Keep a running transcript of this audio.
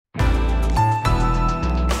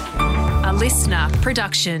listener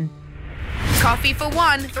production. Coffee for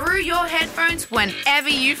one through your headphones whenever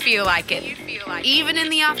you feel like it. Even in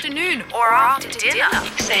the afternoon or after dinner.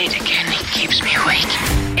 Say it again, it keeps me awake.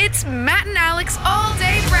 It's Matt and Alex all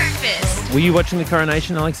day breakfast. Were you watching the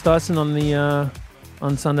coronation, Alex Dyson,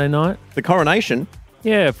 on Sunday night? The coronation?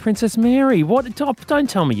 Yeah, Princess Mary. What? Don't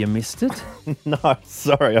tell me you missed it. No,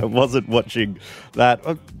 sorry, I wasn't watching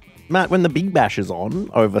that. Matt, when the Big Bash is on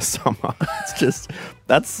over summer, it's just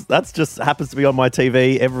that's just happens to be on my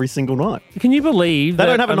TV every single night. Can you believe They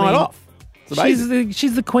don't have a night off? It's amazing.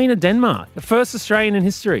 She's the Queen of Denmark, the first Australian in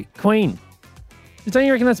history. Queen. Don't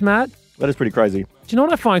you reckon that's mad? That is pretty crazy. Do you know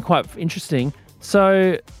what I find quite interesting?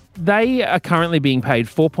 So they are currently being paid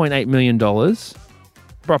 $4.8 million,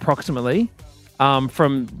 approximately,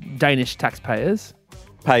 from Danish taxpayers.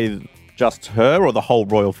 Pay just her or the whole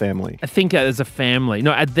royal family? I think as a family.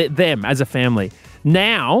 No, them as a family.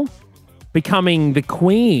 Now, becoming the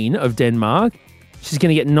Queen of Denmark, she's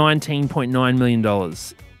going to get $19.9 million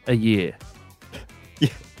a year. Yeah,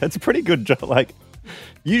 that's a pretty good job. Like,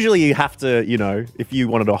 usually you have to, if you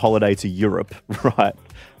wanted a holiday to Europe, right,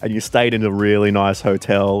 and you stayed in a really nice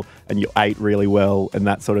hotel and you ate really well and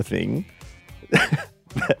that sort of thing,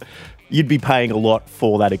 you'd be paying a lot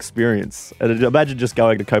for that experience. And imagine just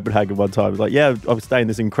going to Copenhagen one time. It's like, yeah, I'm staying in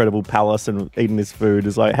this incredible palace and eating this food.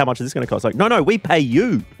 It's like, how much is this going to cost? Like, no, we pay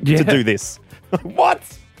you to do this. What?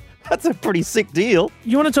 That's a pretty sick deal.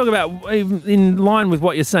 You want to talk about, in line with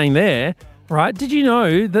what you're saying there, right? Did you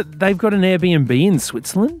know that they've got an Airbnb in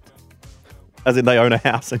Switzerland? As in they own a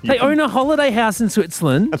house. They own a holiday house in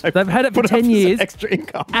Switzerland. They've had it for 10 years. Extra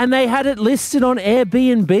income. And they had it listed on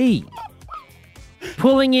Airbnb.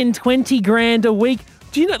 Pulling in 20 grand a week.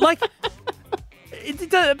 Do you know, like, don't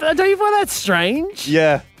you find that strange?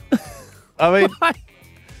 Yeah. I mean,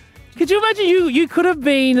 could you imagine you could have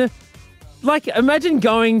been, like, imagine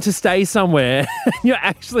going to stay somewhere and you're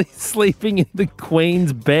actually sleeping in the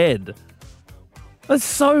Queen's bed. That's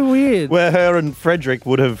so weird. Where her and Frederick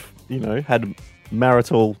would have, had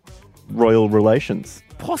marital royal relations.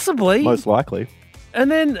 Possibly. Most likely.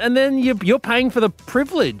 And then you're paying for the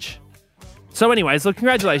privilege. So anyways, look,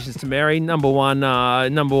 congratulations to Mary, number one,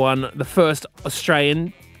 the first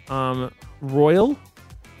Australian royal.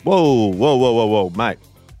 Whoa, mate.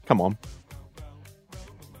 Come on.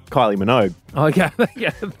 Kylie Minogue. Okay.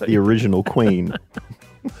 The original queen.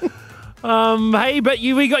 Hey, but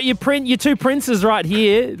we got your two princes right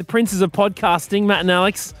here, the princes of podcasting, Matt and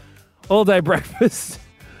Alex, all day breakfast.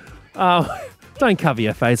 Don't cover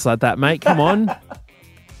your face like that, mate. Come on.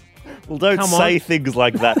 Well, don't say things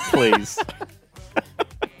like that, please.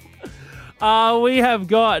 We have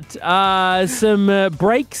got some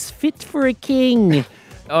breaks fit for a king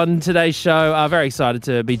on today's show. Very excited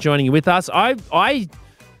to be joining you with us. I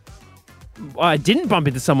didn't bump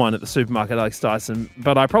into someone at the supermarket, Alex Dyson,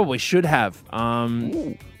 but I probably should have.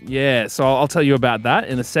 Yeah, so I'll tell you about that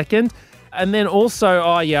in a second. And then also,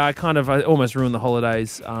 I almost ruined the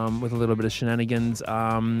holidays with a little bit of shenanigans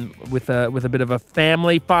with a bit of a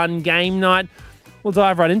family fun game night. We'll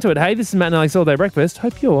dive right into it. Hey, this is Matt and Alex All Day Breakfast.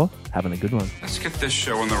 Hope you're having a good one. Let's get this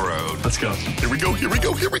show on the road. Let's go. Here we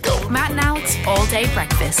go. Matt and Alex All Day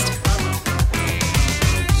Breakfast.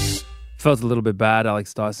 Felt a little bit bad,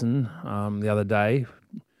 Alex Dyson, the other day,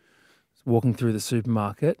 walking through the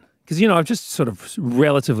supermarket. Because, I've just sort of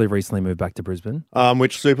relatively recently moved back to Brisbane.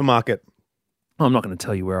 Which supermarket? I'm not going to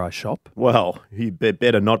tell you where I shop. Well, you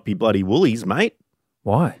better not be bloody Woolies, mate.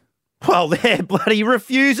 Why? Well, they're bloody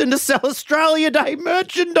refusing to sell Australia Day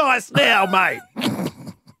merchandise now, mate.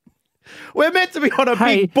 We're meant to be on a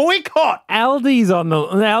big boycott. Aldi's on the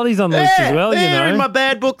list as well, they're in my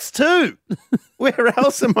bad books too. Where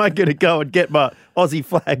else am I going to go and get my Aussie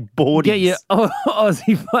flag boardies? Get your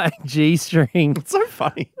Aussie flag G-string. It's so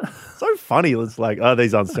funny. It's like,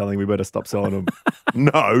 these aren't selling. We better stop selling them.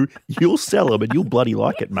 No, you'll sell them and you'll bloody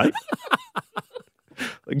like it, mate.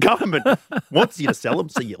 The government wants you to sell them,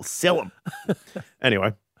 so you'll sell them.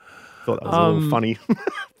 Anyway, thought that was a little funny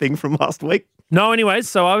thing from last week. No, anyways,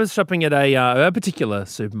 so I was shopping at a particular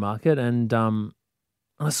supermarket and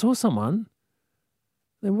I saw someone.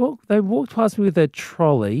 They walked past me with their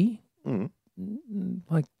trolley,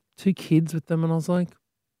 like two kids with them, and I was like,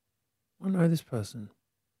 I know this person.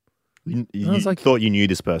 You thought you knew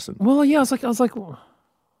this person? Well, yeah, I was like, well,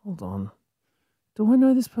 hold on, do I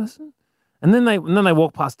know this person? And then they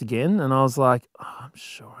walked past again, and I was like, I'm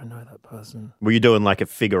sure I know that person. Were you doing like a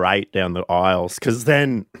figure eight down the aisles? Because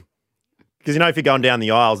if you're going down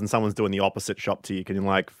the aisles and someone's doing the opposite shop to you, can you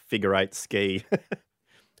like figure eight ski?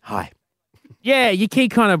 Hi. Yeah, you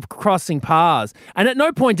keep kind of crossing paths. And at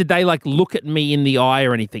no point did they like look at me in the eye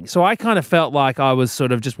or anything. So I kind of felt like I was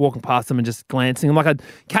sort of just walking past them and just glancing. And like I'd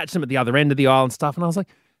catch them at the other end of the aisle and stuff. And I was like,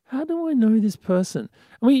 how do I know this person?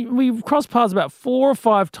 And we crossed paths about 4 or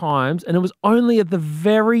 5 times. And it was only at the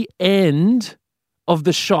very end of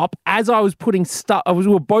the shop as I was putting stuff. We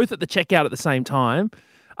were both at the checkout at the same time.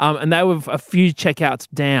 And they were a few checkouts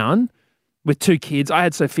down with 2 kids. I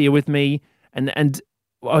had Sophia with me and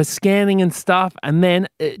I was scanning and stuff, and then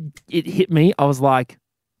it hit me. I was like,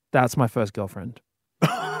 that's my first girlfriend.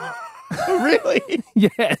 Really?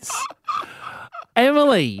 Yes.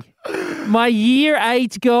 Emily, my year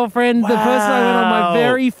 8 girlfriend, the person I went on my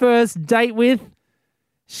very first date with.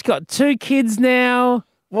 She's got 2 kids now.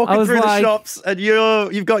 Walking through the shops, and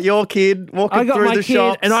you've got your kid walking through the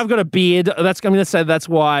shops. And I've got a beard. I'm going to say that's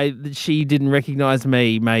why she didn't recognize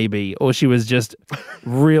me, maybe, or she was just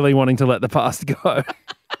really wanting to let the past go.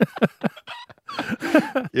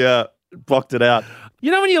 Yeah, blocked it out.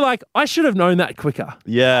 You know when you're like, I should have known that quicker.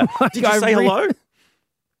 Yeah. Like, Did you say hello?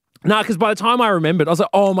 No, because by the time I remembered, I was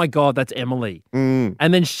like, oh my God, that's Emily. Mm.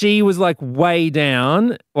 And then she was like way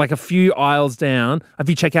down, like a few aisles down, a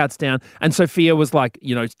few checkouts down. And Sophia was like,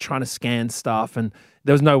 trying to scan stuff. And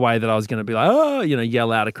there was no way that I was going to be like,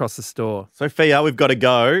 yell out across the store. Sophia, we've got to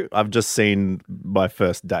go. I've just seen my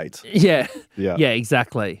first date. Yeah. Yeah. Yeah,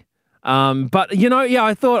 exactly. But,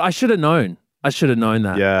 I thought I should have known. I should have known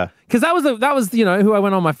that. Yeah. Because that was who I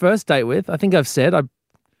went on my first date with. I think I've said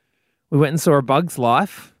we went and saw A Bug's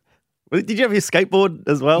Life. Did you have your skateboard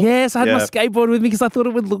as well? Yes, I had my skateboard with me because I thought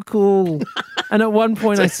it would look cool. And at one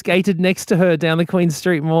point I skated next to her down the Queen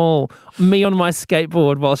Street Mall, me on my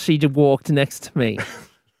skateboard while she walked next to me.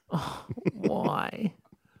 Oh, why?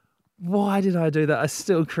 Why did I do that? I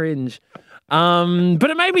still cringe. But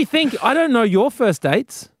it made me think, I don't know your first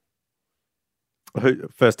dates.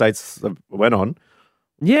 First dates I went on?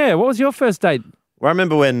 Yeah, what was your first date? Well, I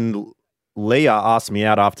remember when Leah asked me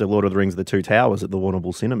out after Lord of the Rings: The Two Towers at the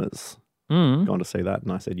Warrnambool Cinemas. Gone to see that,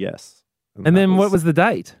 and I said yes. And then what was the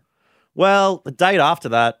date? Well, the date after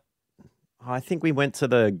that, I think we went to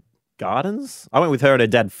the gardens. I went with her and her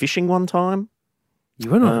dad fishing one time.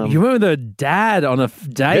 You went with her dad on a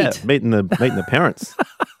date? Yeah, meeting the parents.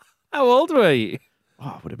 How old were you?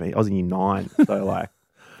 Oh, would have been. I was in year 9, so like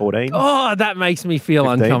 14. Oh, that makes me feel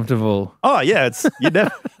 15. uncomfortable. Oh yeah, you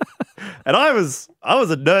never. And I was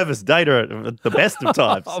a nervous dater at the best of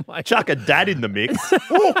times. Chuck a dad in the mix.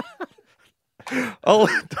 Oh,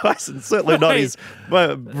 Dyson's certainly not his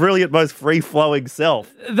brilliant, most free-flowing self.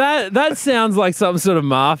 That sounds like some sort of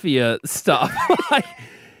mafia stuff.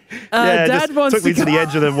 Dad just took me to the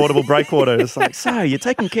edge of the Warrnambool breakwater. It's like, so you're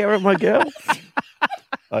taking care of my girl?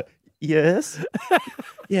 Yes.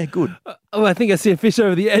 Yeah, good. Oh, I think I see a fish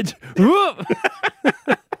over the edge. Whoop!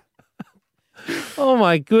 Oh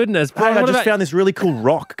my goodness! Hey, I just found this really cool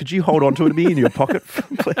rock. Could you hold on to it in your pocket,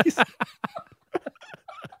 please?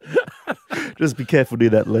 Just be careful near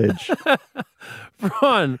that ledge.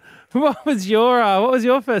 Bron, what was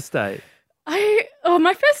your first date?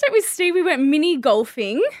 My first date with Steve, we went mini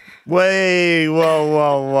golfing. Wait,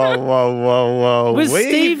 whoa. Was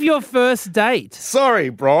Steve your first date? Sorry,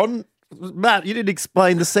 Bron. Matt, you didn't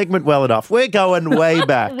explain the segment well enough. We're going way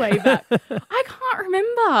back. Way back. I can't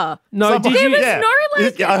remember. No, there was no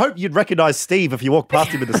like. I hope you'd recognise Steve if you walked past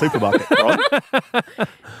him in the supermarket, Bron.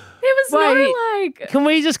 There was no like. Can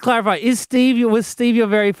we just clarify? Was Steve your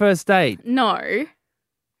very first date? No.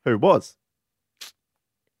 Who was?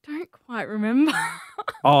 Don't quite remember.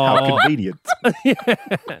 Oh, how convenient. Yeah.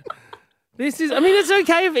 It's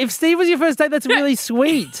okay if Steve was your first date. That's really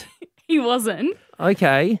sweet. He wasn't.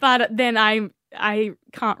 Okay. But then I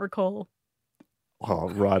can't recall. Oh,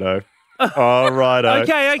 righto.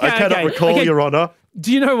 Okay. I cannot recall, Your Honour.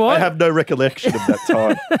 Do you know what? I have no recollection of that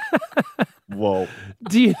time. Whoa.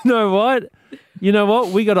 Do you know what? You know what?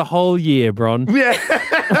 We got a whole year, Bron.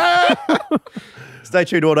 Yeah. Stay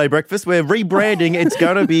tuned all day breakfast. We're rebranding. It's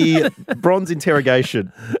going to be Bron's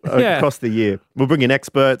interrogation across the year. We'll bring in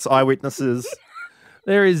experts, eyewitnesses.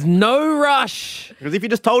 There is no rush. Because if you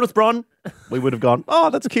just told us, Bron, we would have gone, oh,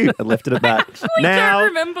 that's cute, and left it at that. I can't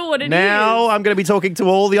remember what it is. Now I'm going to be talking to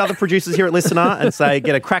all the other producers here at Listener and say,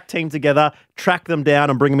 get a crack team together, track them down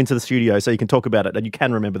and bring them into the studio so you can talk about it and you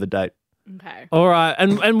can remember the date. Okay. All right.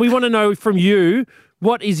 And we want to know from you,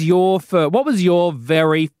 what was your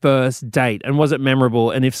very first date and was it memorable?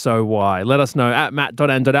 And if so, why? Let us know at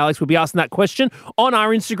matt.and.alex. We'll be asking that question on our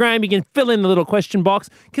Instagram. You can fill in the little question box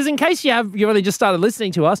because in case you've only just started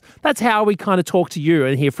listening to us, that's how we kind of talk to you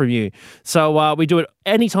and hear from you. So we do it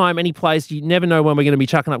anytime, any place. You never know when we're going to be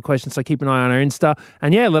chucking up questions, so keep an eye on our Insta.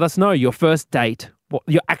 And yeah, let us know your first date.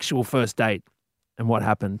 your actual first date and what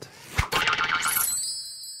happened.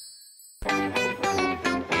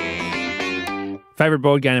 Favorite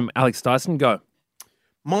board game, Alex Dyson, go.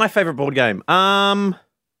 My favourite board game.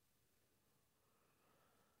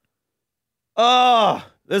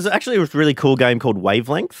 There's actually a really cool game called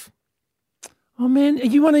Wavelength. Oh, man, are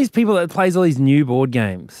you one of these people that plays all these new board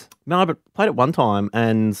games? No, but played it one time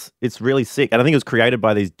and it's really sick. And I think it was created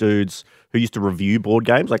by these dudes who used to review board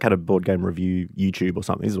games, like had a board game review YouTube or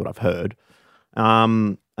something. This is what I've heard.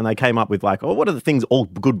 And they came up with like, oh, what are the things all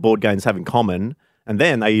good board games have in common? And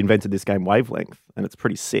then they invented this game Wavelength, and it's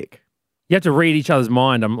pretty sick. You have to read each other's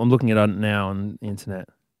mind. I'm looking at it now on the internet.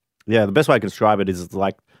 Yeah, the best way I can describe it is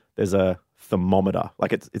like there's a thermometer.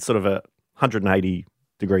 Like it's sort of a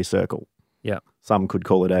 180-degree circle. Yeah. Some could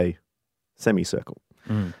call it a semicircle.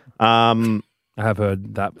 I have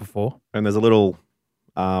heard that before. And there's a little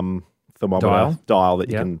thermometer dial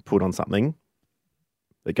that you can put on something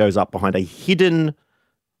that goes up behind a hidden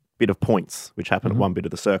bit of points, which happen at one bit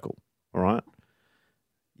of the circle. All right.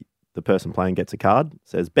 The person playing gets a card,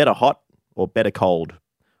 says better hot or better cold,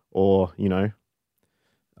 or,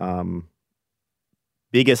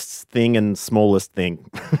 biggest thing and smallest thing.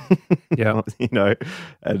 Yeah.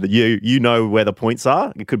 And you know where the points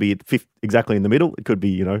are. It could be exactly in the middle. It could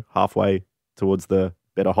be, halfway towards the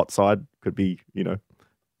better hot side. It could be,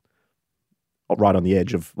 right on the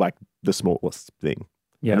edge of like the smallest thing.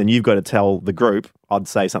 Yeah. And then you've got to tell the group, I'd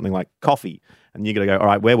say something like coffee. And you've got to go, all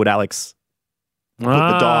right, where would Alex put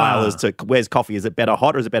the dial as to where's coffee? Is it better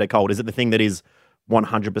hot or is it better cold? Is it the thing that is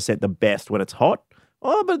 100% the best when it's hot?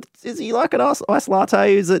 Oh, but is he like an ice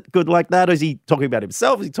latte? Is it good like that? Or is he talking about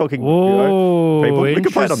himself? Is he talking people? We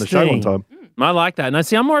could play it on the show one time. I like that. No,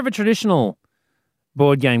 see, I'm more of a traditional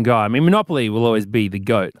board game guy. I mean, Monopoly will always be the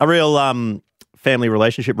GOAT. A real family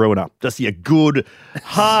relationship ruiner. Just a good,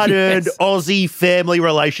 hard-earned Aussie family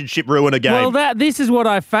relationship ruiner game. Well, this is what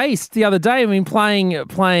I faced the other day. I mean, playing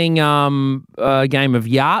a game of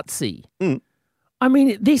Yahtzee. I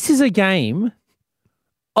mean, this is a game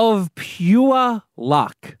of pure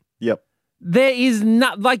luck. Yep. There is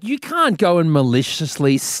you can't go and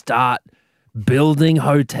maliciously start building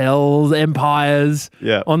hotels, empires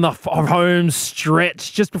on the home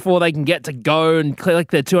stretch just before they can get to go and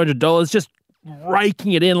collect their $200, just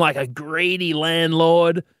raking it in like a greedy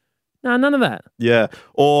landlord. No, none of that. Yeah.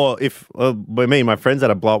 Or if me and my friends had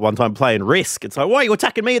a blow up one time playing Risk, it's like, why are you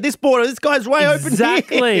attacking me at this border? This guy's way open here.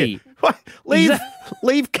 Exactly.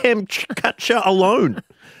 Leave Cam Catcher alone.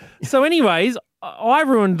 So anyways, I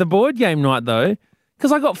ruined the board game night though,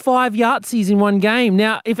 because I got 5 Yahtzees in one game.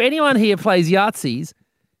 Now, if anyone here plays Yahtzees,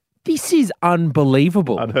 this is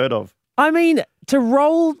unbelievable. Unheard of. I mean, to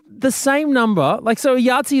roll the same number, so a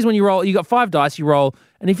Yahtzee is when you roll, you got 5 dice, you roll,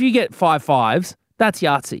 and if you get 5 5s, that's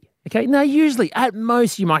Yahtzee. Okay? Now, usually, at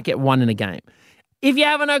most, you might get 1 in a game. If you're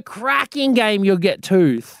having a cracking game, you'll get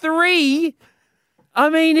 2. 3, I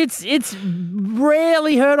mean, it's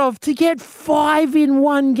rarely heard of to get 5 in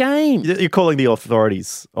one game. You're calling the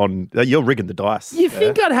authorities on, you're rigging the dice. You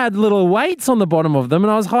think I'd had little weights on the bottom of them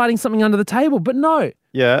and I was hiding something under the table, but no.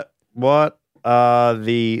 Yeah. What are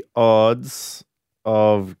the odds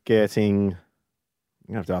of getting,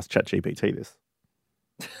 I'm going to have to ask ChatGPT this.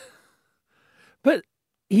 But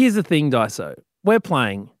here's the thing, Daiso. We're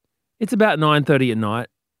playing. It's about 9:30 at night,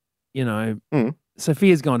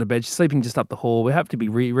 Sophia's gone to bed. She's sleeping just up the hall. We have to be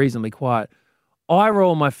reasonably quiet. I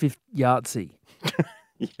roll my 5th Yahtzee.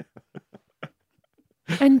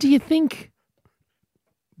 And do you think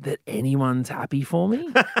that anyone's happy for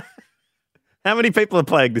me? How many people are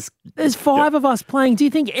playing this? There's 5 of us playing. Do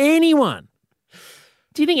you think anyone?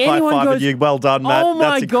 Do you think anyone High five goes, at you. Well done, Matt. Oh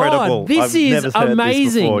my That's incredible. God, this is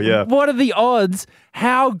amazing. Before, yeah. What are the odds?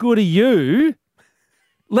 How good are you?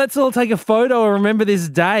 Let's all take a photo and remember this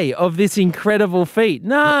day of this incredible feat.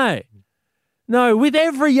 No, with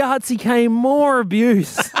every Yahtzee came more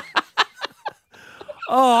abuse.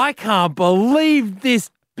 Oh, I can't believe this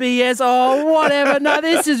BS. Oh, whatever. No,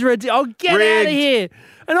 this is ridiculous. Oh, get out of here.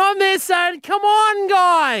 And I'm there saying, come on,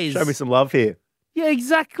 guys. Show me some love here. Yeah,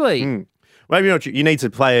 exactly. Maybe you need to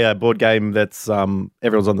play a board game that's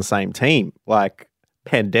everyone's on the same team, like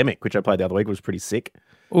Pandemic, which I played the other week. Was pretty sick.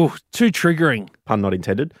 Oh, too triggering. Pun not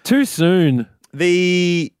intended. Too soon.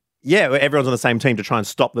 Where everyone's on the same team to try and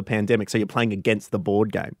stop the pandemic, so you're playing against the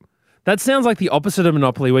board game. That sounds like the opposite of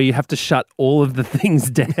Monopoly, where you have to shut all of the things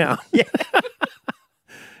down. Yeah.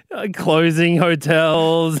 Closing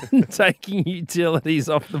hotels and taking utilities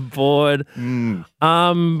off the board.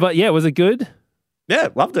 But yeah, was it good? Yeah,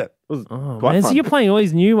 loved it. It was quite fun. So you're playing all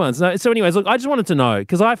these new ones. So anyways, look, I just wanted to know,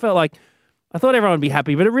 because I thought everyone would be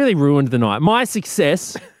happy, but it really ruined the night. My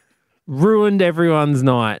success ruined everyone's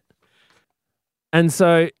night. And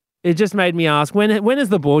so it just made me ask, when has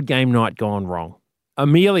the board game night gone wrong?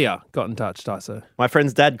 Amelia got in touch, Tyso. My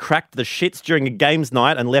friend's dad cracked the shits during a games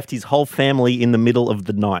night and left his whole family in the middle of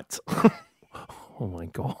the night. Oh, my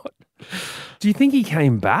God. Do you think he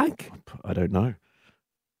came back? I don't know.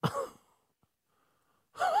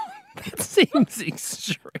 That seems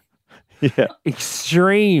extreme. Yeah.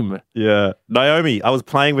 Extreme. Yeah. Naomi, I was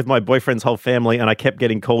playing with my boyfriend's whole family and I kept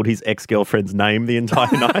getting called his ex-girlfriend's name the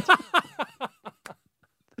entire night.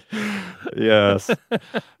 Yes.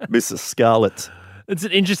 Mrs. Scarlett. It's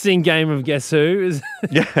an interesting game of Guess Who.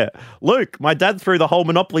 Yeah. Luke, my dad threw the whole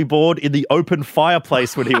Monopoly board in the open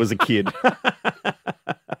fireplace when he was a kid.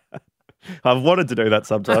 I've wanted to do that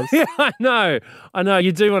sometimes. Yeah, I know.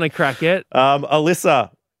 You do want to crack it.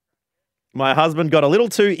 Alyssa, my husband got a little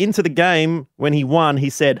too into the game. When he won, he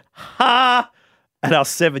said, "Ha!" at our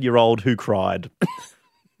 7-year-old who cried.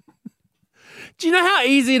 Do you know how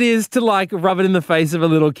easy it is to like rub it in the face of a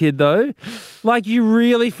little kid though? Like you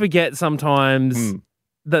really forget sometimes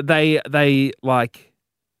that they like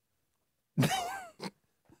that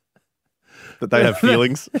they have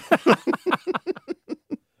feelings. Well,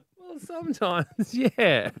 sometimes,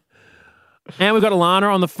 yeah. And we've got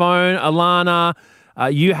Alana on the phone. Alana,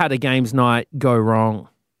 you had a games night go wrong.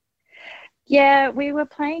 Yeah, we were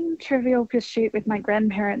playing Trivial Pursuit with my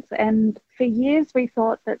grandparents, and for years we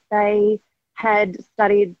thought that they had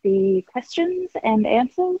studied the questions and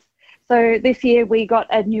answers. So this year we got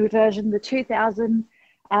a new version, the 2000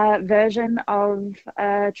 version of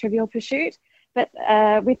Trivial Pursuit. But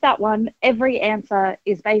with that one, every answer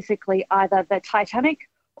is basically either the Titanic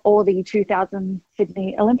or the 2000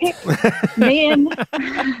 Sydney Olympics. Me and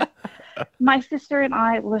my sister and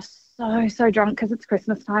I were so drunk because it's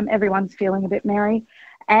Christmas time. Everyone's feeling a bit merry.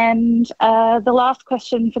 And the last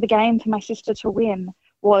question for the game for my sister to win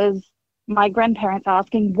was my grandparents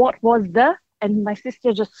asking, what was the? And my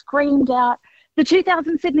sister just screamed out, the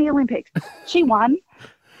 2000 Sydney Olympics. She won.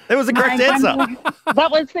 It was the correct answer.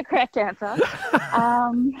 That was the correct answer.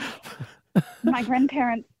 My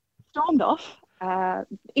grandparents stormed off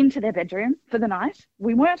into their bedroom for the night.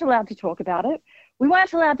 We weren't allowed to talk about it. We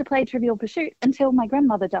weren't allowed to play Trivial Pursuit until my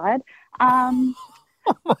grandmother died.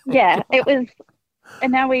 Yeah, it was...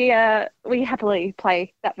 And now we happily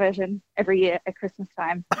play that version every year at Christmas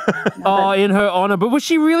time. Oh, in her honour. But was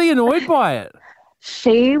she really annoyed by it?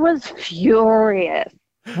 She was furious.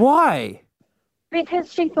 Why?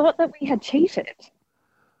 Because she thought that we had cheated.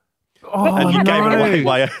 Oh, And you gave it away no.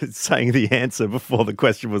 by saying the answer before the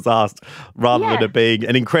question was asked, rather than it being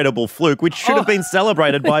an incredible fluke, which should have been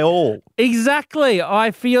celebrated by all. Exactly.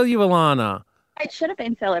 I feel you, Alana. It should have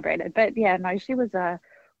been celebrated, but yeah, no, she was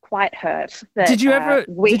quite hurt that Did you ever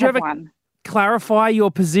won. clarify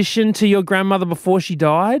your position to your grandmother before she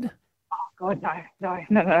died? Oh God,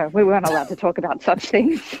 no. We weren't allowed to talk about such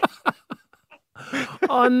things.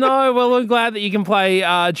 Oh, no. Well, I'm glad that you can play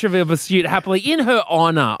Trivial Pursuit happily in her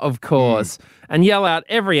honour, of course, and yell out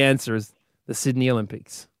every answer is the Sydney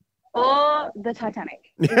Olympics. Or the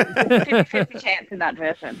Titanic. It's a 50-50 chance in that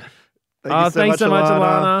version. Thanks so much,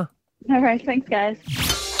 Alana. All right, thanks, guys.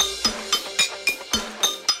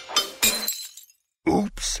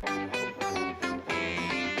 Oops.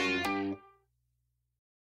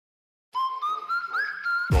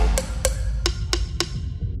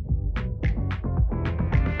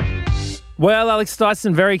 Well, Alex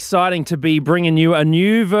Dyson, very exciting to be bringing you a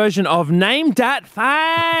new version of Name Dat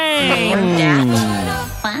Thang.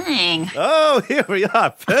 Fine. Oh, here we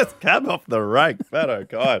are. First cab off the rank. Oh,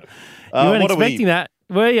 God. You weren't what are expecting that,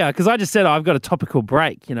 were you? Because I just said I've got a topical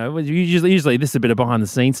break. You know, usually this is a bit of behind the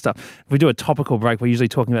scenes stuff. If we do a topical break, we're usually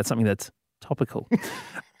talking about something that's topical.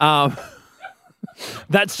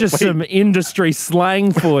 That's just some industry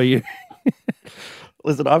slang for you.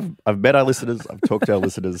 Listen, I've met our listeners. I've talked to our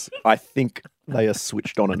listeners. I think they are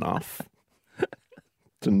switched on enough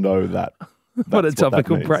to know that. What a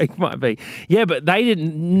topical break might be. Yeah, but they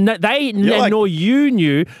didn't. Nor you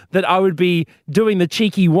knew that I would be doing the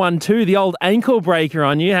cheeky 1-2, the old ankle breaker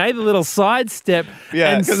on you. Hey, the little sidestep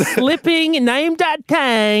and slipping Name Dat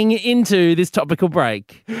Tang into this topical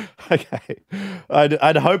break. Okay,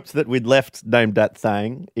 I'd hoped that we'd left Name Dat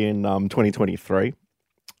Thang in 2023,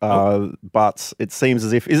 but it seems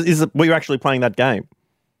as if were you actually playing that game?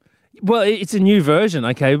 Well, it's a new version,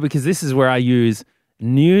 okay, because this is where I use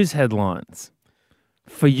news headlines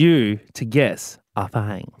for you to guess a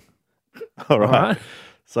thing. All right.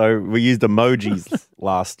 So we used emojis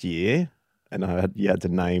last year, and you had to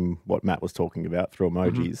name what Matt was talking about through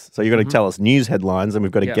emojis. Mm-hmm. So you're going to tell us news headlines, and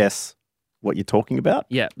we've got to guess what you're talking about?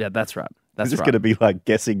 Yeah, that's right. Is this going to be like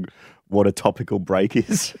guessing what a topical break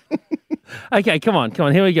is? Okay, come on.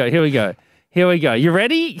 Here we go. You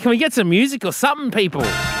ready? Can we get some music or something, people?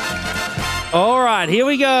 All right, here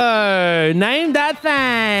we go. Name that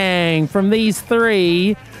thing from these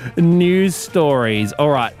 3 news stories. All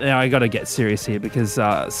right, now I got to get serious here because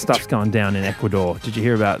stuff's going down in Ecuador. Did you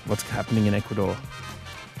hear about what's happening in Ecuador?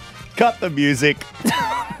 Cut the music.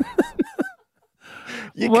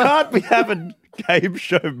 You can't be having game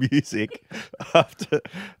show music after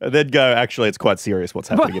and then go, actually, it's quite serious what's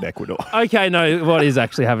happening in Ecuador. Okay, no, what is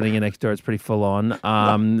actually happening in Ecuador? It's pretty full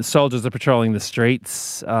on. Soldiers are patrolling the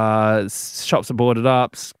streets. Shops are boarded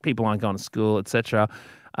up. People aren't going to school, etc.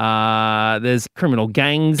 There's criminal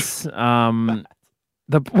gangs. What?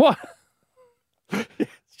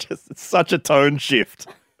 It's such a tone shift.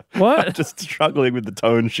 What? I'm just struggling with the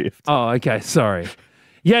tone shift. Oh, okay. Sorry.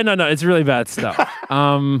 Yeah, no, it's really bad stuff.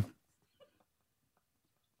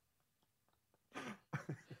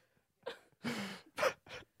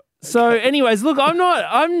 So, anyways, look,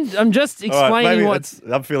 I'm just explaining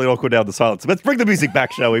I'm feeling awkward now with the silence. Let's bring the music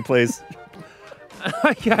back, shall we, please?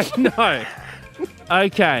 Okay, no.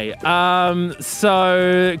 Okay,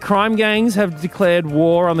 so crime gangs have declared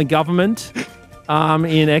war on the government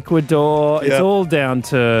in Ecuador. It's all down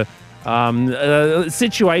to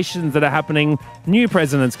situations that are happening. New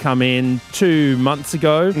presidents come in 2 months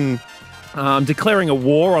ago, declaring a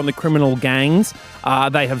war on the criminal gangs.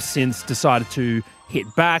 They have since decided to hit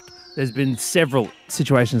back. There's been several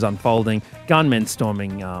situations unfolding. Gunmen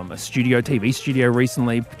storming a TV studio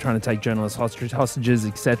recently, trying to take journalists hostages,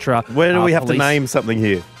 etc. Where do we have to name something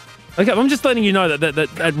here? Okay, I'm just letting you know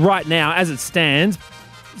that right now, as it stands,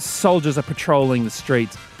 soldiers are patrolling the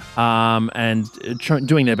streets and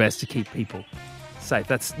doing their best to keep people safe.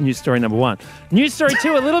 That's news story number 1. News story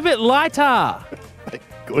 2, a little bit lighter. Thank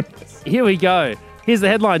goodness. Here we go. Here's the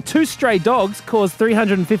headline. 2 stray dogs caused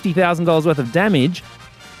 $350,000 worth of damage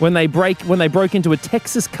when they broke into a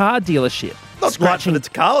Texas car dealership. Not scratching its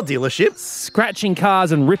car dealership. Scratching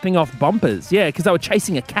cars and ripping off bumpers. Yeah, because they were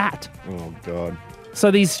chasing a cat. Oh, God. So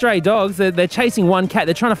these stray dogs, they're chasing one cat.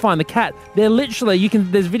 They're trying to find the cat. They're literally,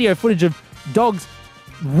 there's video footage of dogs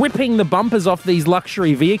ripping the bumpers off these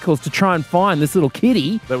luxury vehicles to try and find this little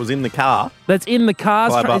kitty. That was in the car. That's in the car,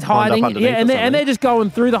 hiding. Yeah, and they're just going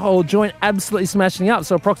through the whole joint, absolutely smashing it up.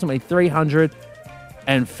 So approximately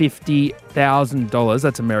 $350,000,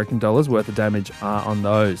 that's American dollars, worth of damage on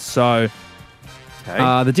those. So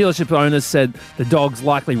the dealership owners said the dogs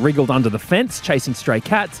likely wriggled under the fence, chasing stray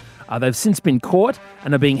cats. They've since been caught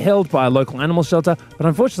and are being held by a local animal shelter. But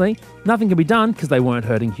unfortunately, nothing can be done because they weren't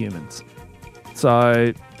hurting humans.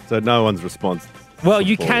 So no one's response. Well,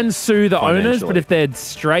 you can sue the owners, but if they're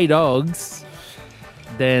stray dogs,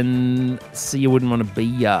 then you wouldn't want to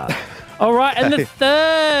be All right, and the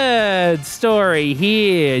third story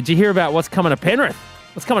here. Did you hear about what's coming to Penrith?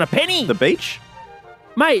 What's coming to Penny? The beach?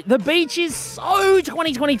 Mate, the beach is so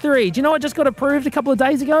 2023. Do you know what just got approved a couple of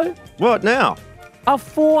days ago? What now? A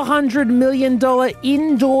 $400 million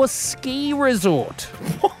indoor ski resort.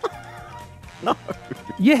 No.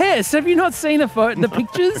 Yes, have you not seen the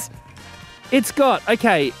pictures? It's got,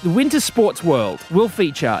 the Winter Sports World will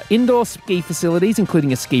feature indoor ski facilities,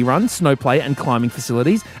 including a ski run, snow play and climbing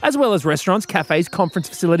facilities, as well as restaurants, cafes, conference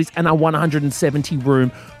facilities, and a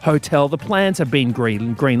 170-room hotel. The plans have been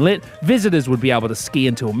green-lit. Visitors would be able to ski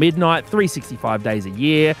until midnight, 365 days a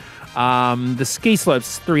year. The ski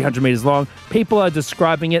slope's 300 metres long. People are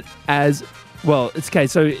describing it as, so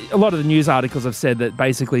a lot of the news articles have said that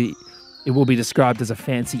basically it will be described as a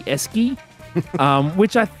fancy esky,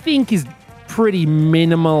 which I think is pretty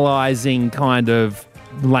minimalising kind of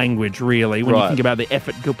language, really, when you think about the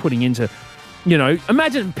effort you're putting into,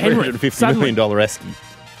 imagine Penrith. $350 million esky.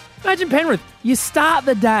 Imagine Penrith. You start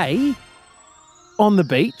the day on the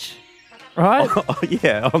beach, right?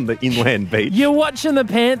 On the inland beach. You're watching the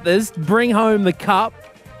Panthers bring home the cup,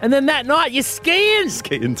 and then that night you're skiing.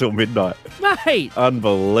 Ski until midnight. Mate.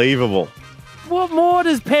 Unbelievable. What more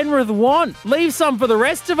does Penrith want? Leave some for the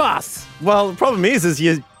rest of us. Well, the problem is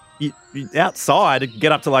you outside it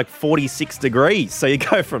get up to like 46 degrees. So you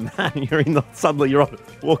go from that and suddenly you're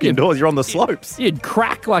walking indoors, you're on the slopes. You'd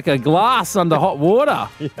crack like a glass under hot water.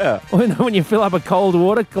 Yeah. When you fill up a cold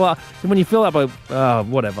water glass, when you fill up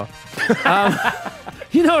whatever.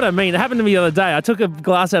 You know what I mean? It happened to me the other day. I took a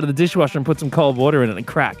glass out of the dishwasher and put some cold water in it and it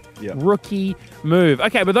cracked. Yeah. Rookie move.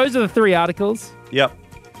 Okay, but those are the 3 articles. Yep.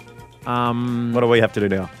 What do we have to do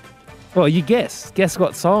now? Well, you guess. Guess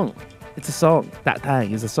what song? It's a song. That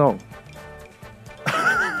thing is a song.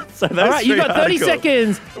 So those all right, you've got 30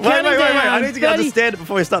 seconds. Wait. I need to understand it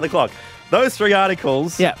before we start the clock. Those 3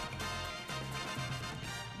 articles,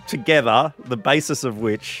 together, the basis of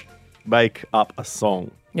which make up a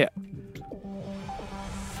song. Yeah.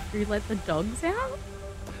 Who let the dogs out?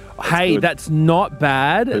 Hey, good. that's not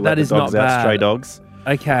bad. Who let That the is not dogs out, bad. Stray dogs.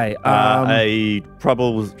 Okay. A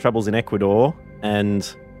troubles in Ecuador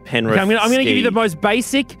and Penrith. Okay, I'm gonna give you ski. the most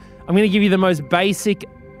basic. I'm gonna give you the most basic,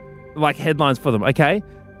 like headlines for them. Okay,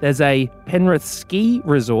 there's a Penrith ski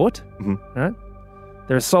resort. Right?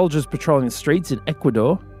 There are soldiers patrolling the streets in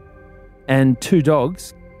Ecuador, and 2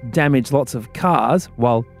 dogs damage lots of cars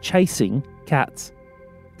while chasing cats.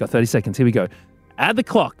 Got 30 seconds. Here we go. Add the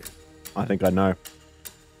clock. I think I know.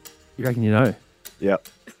 You reckon you know? Yep.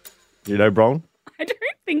 You know, Bron? I don't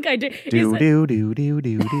think I do. Do Is it- do do do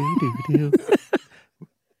do do do do.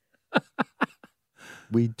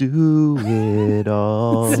 We do it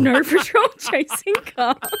all. Snow Patrol chasing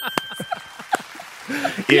cars.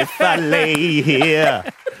 If I lay here.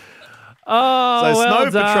 Oh, So well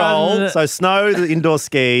snow done. patrol. So snow, the indoor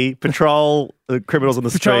ski, patrol the criminals on the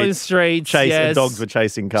Patrolling streets. streets, yes. Dogs were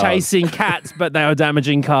chasing cars. Chasing cats, but they were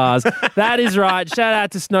damaging cars. That is right. Shout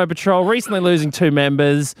out to Snow Patrol, recently losing 2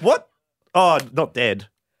 members. What? Oh, not dead.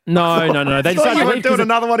 No. They I thought decided you to were leave doing 'cause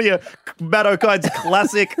another one of your Matt O'Kine's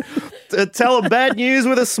classic tell them bad news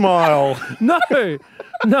with a smile. No,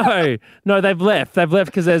 they've left. They've left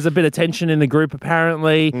because there's a bit of tension in the group.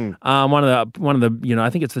 Apparently, one of the, I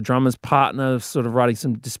think it's the drummer's partner, sort of writing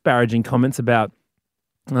some disparaging comments about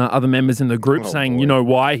other members in the group, saying, boy. you know,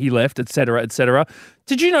 why he left, etc., etc.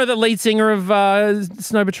 Did you know that lead singer of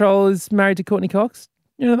Snow Patrol is married to Courtney Cox?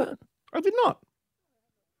 You know that? I did not.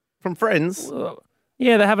 From Friends.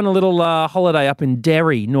 Yeah, they're having a little holiday up in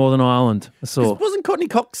Derry, Northern Ireland. I saw. Wasn't Courtney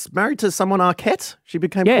Cox married to someone Arquette? She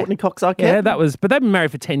became Yeah. Courtney Cox Arquette? Yeah, that was. But they've been married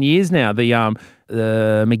for 10 years now. The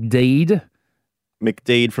McDeed.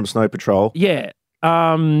 McDeed from Snow Patrol. Yeah.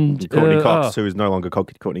 And Courtney Cox, who is no longer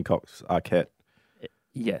Courtney Cox Arquette.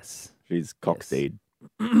 Yes. She's Coxdeed.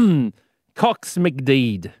 Cox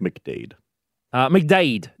McDeed. McDeed.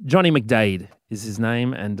 McDade. Johnny McDade is his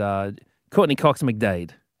name. And Courtney Cox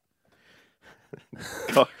McDade.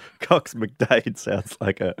 Cox McDade sounds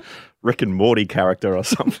like a Rick and Morty character or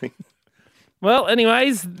something. Well,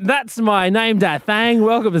 anyways, that's my name, Dat Thang.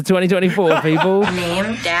 Welcome to 2024, people.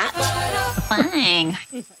 Name that thing.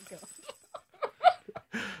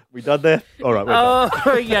 We done there? All right, we're done.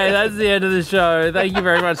 Okay, that's the end of the show. Thank you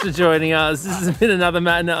very much for joining us. This has been another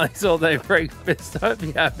Matt and Alex All Day Breakfast. Hope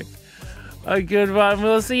you're having a good one.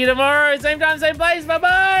 We'll see you tomorrow. Same time, same place.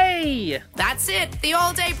 Bye-bye. That's it. The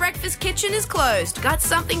all-day breakfast kitchen is closed. Got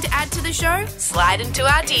something to add to the show? Slide into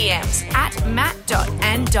our DMs at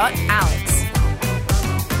matt.and.alex.